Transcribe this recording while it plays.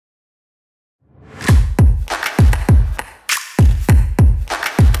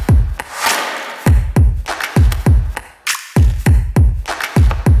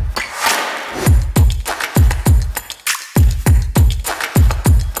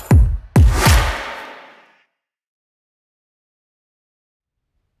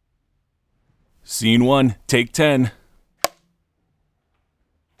Scene 1, take 10.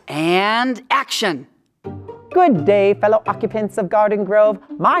 And action. Good day, fellow occupants of Garden Grove.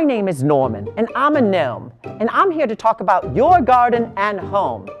 My name is Norman, and I'm a gnome. And I'm here to talk about your garden and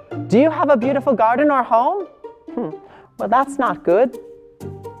home. Do you have a beautiful garden or home? Well, that's not good.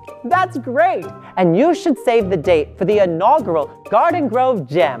 That's great. And you should save the date for the inaugural Garden Grove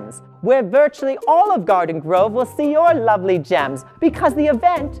Gems, where virtually all of Garden Grove will see your lovely gems because the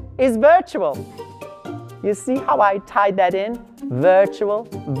event is virtual. You see how I tied that in? Virtual,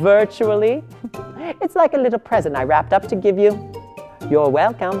 virtually. It's like a little present I wrapped up to give you. You're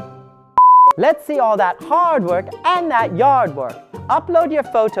welcome. Let's see all that hard work and that yard work. Upload your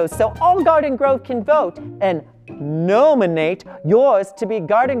photos so all Garden Grove can vote and nominate yours to be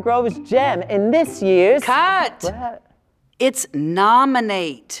Garden Grove's gem in this year's... Cut! What? It's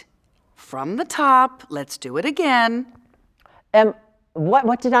nominate. From the top, let's do it again.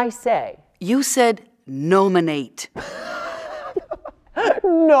 What did I say? You said nominate.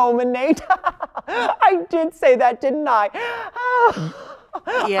 Nominate? I did say that, didn't I?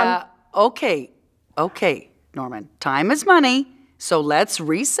 Yeah, okay, Norman. Time is money, so let's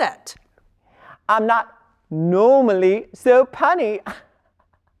reset. I'm not normally so punny.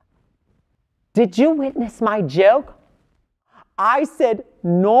 Did you witness my joke? I said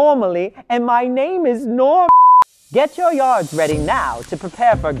normally, and my name is Norm. Get your yards ready now to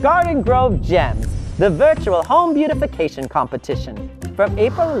prepare for Garden Grove Gems, the virtual home beautification competition. From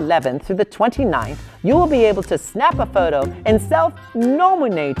April 11th through the 29th, you will be able to snap a photo and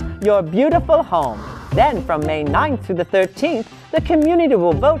self-nominate your beautiful home. Then from May 9th through the 13th, the community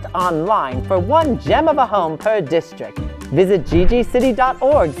will vote online for one gem of a home per district. Visit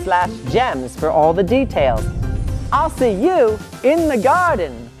ggcity.org/gems for all the details. I'll see you in the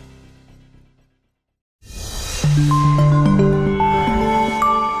garden.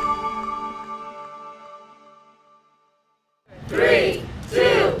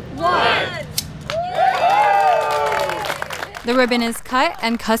 The ribbon is cut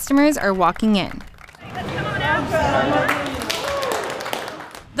and customers are walking in.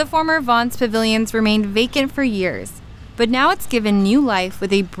 The former Vaughn's Pavilions remained vacant for years, but now it's given new life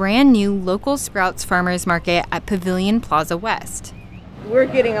with a brand new local Sprouts Farmers Market at Pavilion Plaza West. We're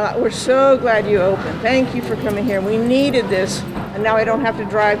getting a lot. We're so glad you opened. Thank you for coming here. We needed this, and now I don't have to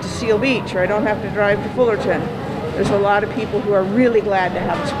drive to Seal Beach, or I don't have to drive to Fullerton. There's a lot of people who are really glad to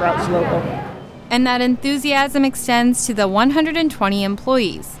have a Sprouts local. And that enthusiasm extends to the 120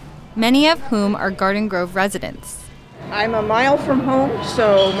 employees, many of whom are Garden Grove residents. I'm a mile from home,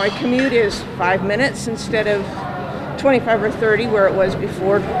 so my commute is 5 minutes instead of 25 or 30 where it was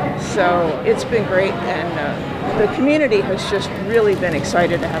before. So it's been great, and the community has just really been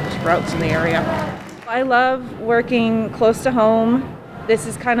excited to have the Sprouts in the area. I love working close to home. This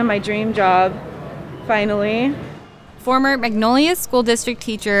is kind of my dream job, finally. Former Magnolia School District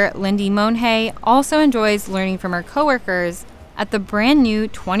teacher Lindy Monhay also enjoys learning from her coworkers at the brand new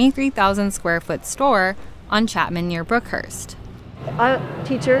 23,000 square foot store on Chapman near Brookhurst. I'm a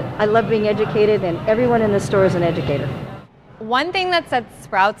teacher. I love being educated, and everyone in the store is an educator. One thing that sets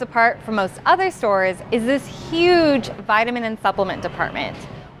Sprouts apart from most other stores is this huge vitamin and supplement department,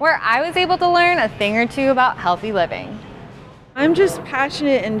 where I was able to learn a thing or two about healthy living. I'm just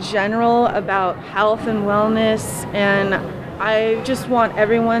passionate in general about health and wellness, and I just want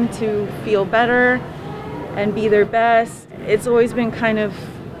everyone to feel better and be their best. It's always been kind of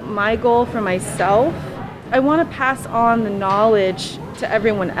my goal for myself. I want to pass on the knowledge to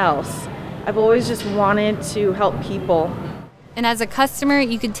everyone else. I've always just wanted to help people. And as a customer,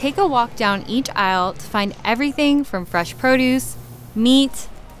 you can take a walk down each aisle to find everything from fresh produce, meat,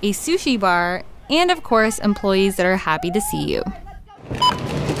 a sushi bar, and of course, employees that are happy to see you. Did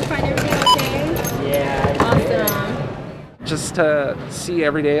you find everything okay? Yeah. Awesome. Just to see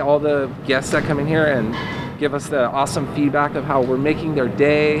every day all the guests that come in here and give us the awesome feedback of how we're making their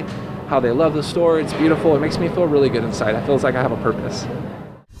day, how they love the store. It's beautiful. It makes me feel really good inside. It feels like I have a purpose.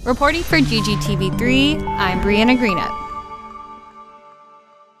 Reporting for GGTV3, I'm Brianna Greenup.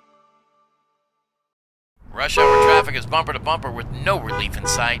 Rush hour traffic is bumper to bumper with no relief in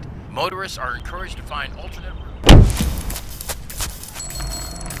sight. Motorists are encouraged to find alternate routes.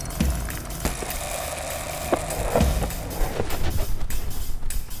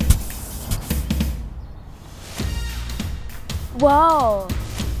 Whoa.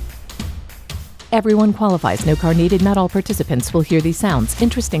 Everyone qualifies. No car needed. Not all participants will hear these sounds.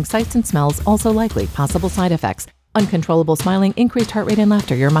 Interesting sights and smells also likely. Possible side effects: uncontrollable smiling, increased heart rate and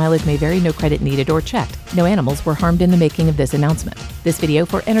laughter. Your mileage may vary. No credit needed or checked. No animals were harmed in the making of this announcement. This video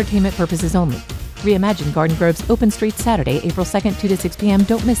for entertainment purposes only. Reimagine Garden Grove's Open Street Saturday, April 2nd, 2 to 6 p.m.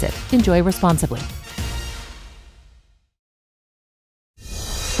 Don't miss it. Enjoy responsibly.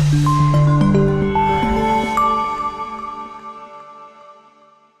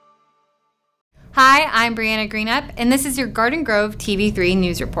 Hi, I'm Brianna Greenup, and this is your Garden Grove TV3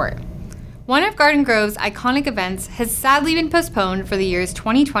 News Report. One of Garden Grove's iconic events has sadly been postponed for the years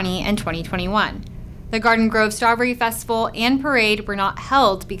 2020 and 2021. The Garden Grove Strawberry Festival and Parade were not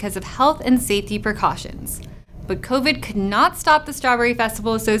held because of health and safety precautions. But COVID could not stop the Strawberry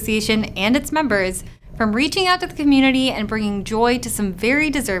Festival Association and its members from reaching out to the community and bringing joy to some very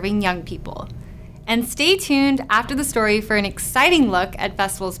deserving young people. And stay tuned after the story for an exciting look at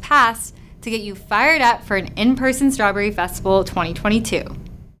festivals past to get you fired up for an in-person Strawberry Festival 2022.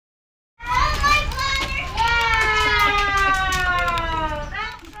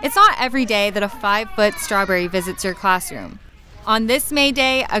 It's not every day that a 5-foot strawberry visits your classroom. On this May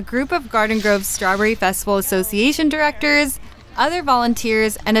Day, a group of Garden Grove Strawberry Festival Association directors, other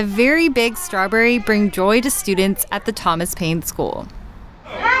volunteers, and a very big strawberry bring joy to students at the Thomas Paine School.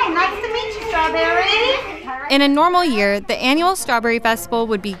 Hi, nice to meet you, Strawberry. In a normal year, the annual Strawberry Festival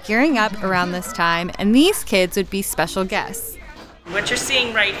would be gearing up around this time, and these kids would be special guests. What you're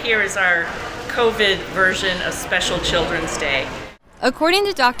seeing right here is our COVID version of Special Children's Day. According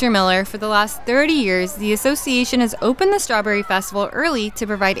to Dr. Miller, for the last 30 years, the association has opened the Strawberry Festival early to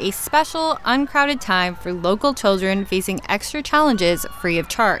provide a special, uncrowded time for local children facing extra challenges free of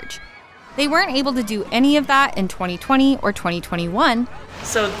charge. They weren't able to do any of that in 2020 or 2021.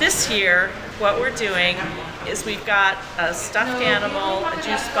 So this year, what we're doing is we've got a stuffed animal, a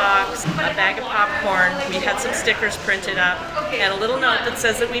juice box, a bag of popcorn. We had some stickers printed up and a little note that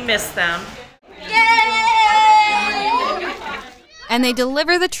says that we miss them. And they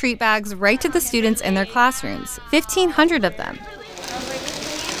deliver the treat bags right to the students in their classrooms, 1,500 of them.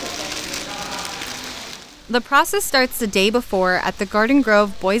 The process starts the day before at the Garden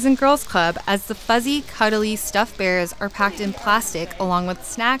Grove Boys and Girls Club as the fuzzy, cuddly stuffed bears are packed in plastic along with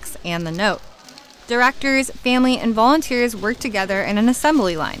snacks and the note. Directors, family, and volunteers work together in an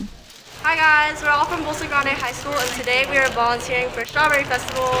assembly line. Hi guys, we're all from Bolsa Grande High School, and today we are volunteering for Strawberry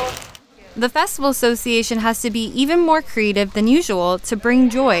Festival. The Festival Association has to be even more creative than usual to bring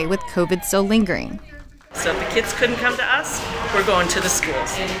joy with COVID still lingering. So if the kids couldn't come to us, we're going to the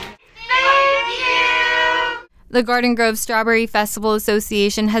schools. The Garden Grove Strawberry Festival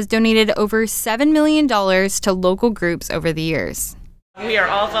Association has donated over $7 million to local groups over the years. We are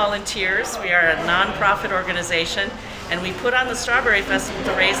all volunteers. We are a nonprofit organization, and we put on the Strawberry Festival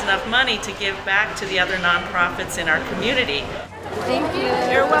to raise enough money to give back to the other nonprofits in our community. Thank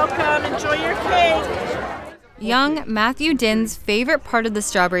you. You're welcome. Enjoy your cake. Young Matthew Din's favorite part of the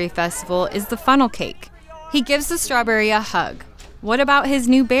Strawberry Festival is the funnel cake. He gives the strawberry a hug. What about his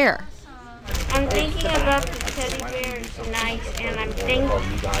new bear? I'm thinking about the teddy bear tonight, and I'm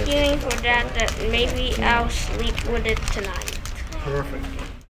thinking for that maybe I'll sleep with it tonight. Perfect.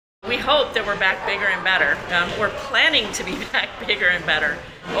 We hope that we're back bigger and better. We're planning to be back bigger and better.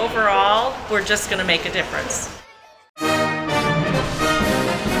 Overall, we're just going to make a difference.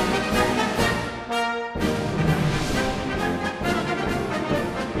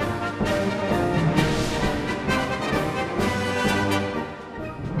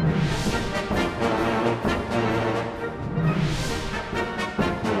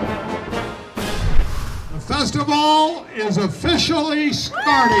 The festival is officially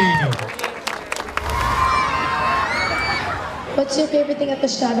starting. What's your favorite thing at the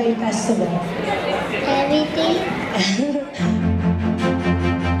Strawberry Festival? Everything.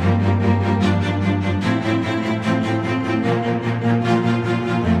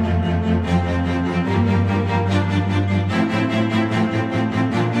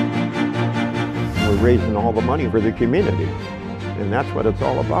 We're raising all the money for the community. And that's what it's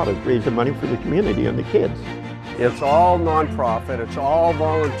all about, is raising money for the community and the kids. It's all nonprofit, it's all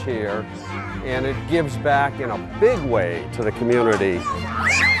volunteer, and it gives back in a big way to the community.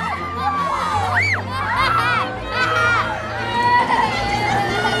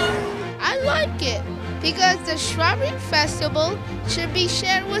 I like it because the Strawberry Festival should be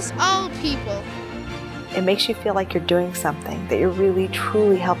shared with all people. It makes you feel like you're doing something, that you're really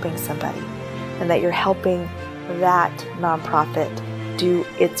truly helping somebody, and that you're helping that nonprofit do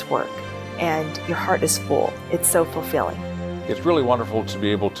its work, and your heart is full. It's so fulfilling. It's really wonderful to be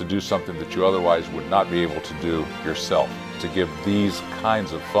able to do something that you otherwise would not be able to do yourself, to give these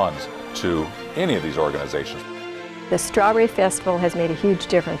kinds of funds to any of these organizations. The Strawberry Festival has made a huge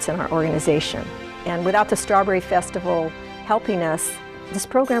difference in our organization, and without the Strawberry Festival helping us, this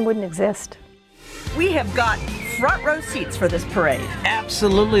program wouldn't exist. we have got front row seats for this parade.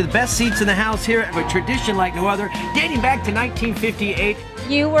 Absolutely, the best seats in the house here, of a tradition like no other, dating back to 1958.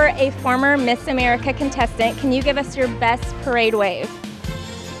 You were a former Miss America contestant. Can you give us your best parade wave?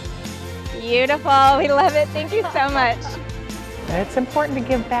 Beautiful, we love it. Thank you so much. It's important to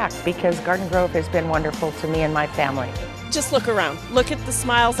give back because Garden Grove has been wonderful to me and my family. Just look around. Look at the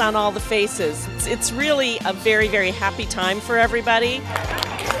smiles on all the faces. It's really a very, very happy time for everybody.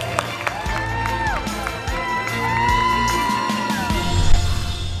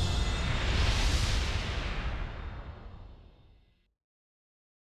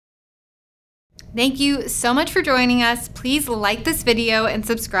 Thank you so much for joining us. Please like this video and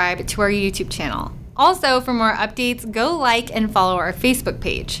subscribe to our YouTube channel. Also, for more updates, go like and follow our Facebook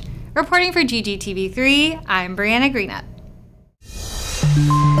page. Reporting for GGTV3, I'm Brianna Greenup.